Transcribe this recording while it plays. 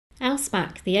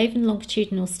ALSPAC, the Avon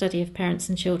Longitudinal Study of Parents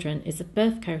and Children, is a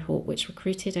birth cohort which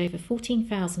recruited over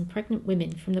 14,000 pregnant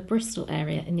women from the Bristol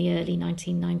area in the early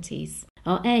 1990s.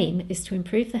 Our aim is to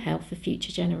improve the health of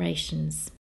future generations.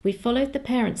 We followed the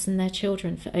parents and their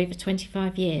children for over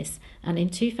 25 years, and in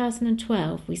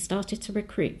 2012 we started to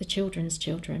recruit the children's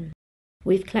children.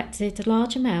 We've collected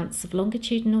large amounts of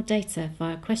longitudinal data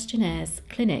via questionnaires,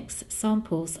 clinics,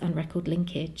 samples and record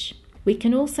linkage. We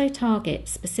can also target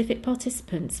specific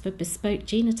participants for bespoke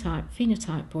genotype,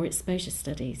 phenotype or exposure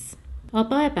studies. Our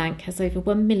biobank has over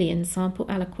 1 million sample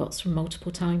aliquots from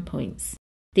multiple time points.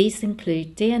 These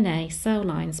include DNA, cell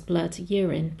lines, blood,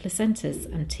 urine, placentas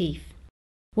and teeth.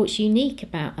 What's unique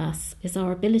about us is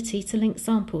our ability to link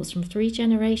samples from 3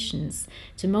 generations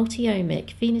to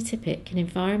multi-omic, phenotypic and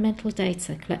environmental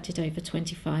data collected over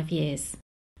 25 years.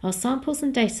 Our samples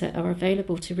and data are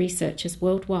available to researchers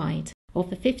worldwide. Of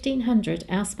the 1,500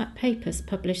 ALSPAC papers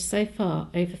published so far,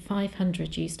 over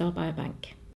 500 used our biobank.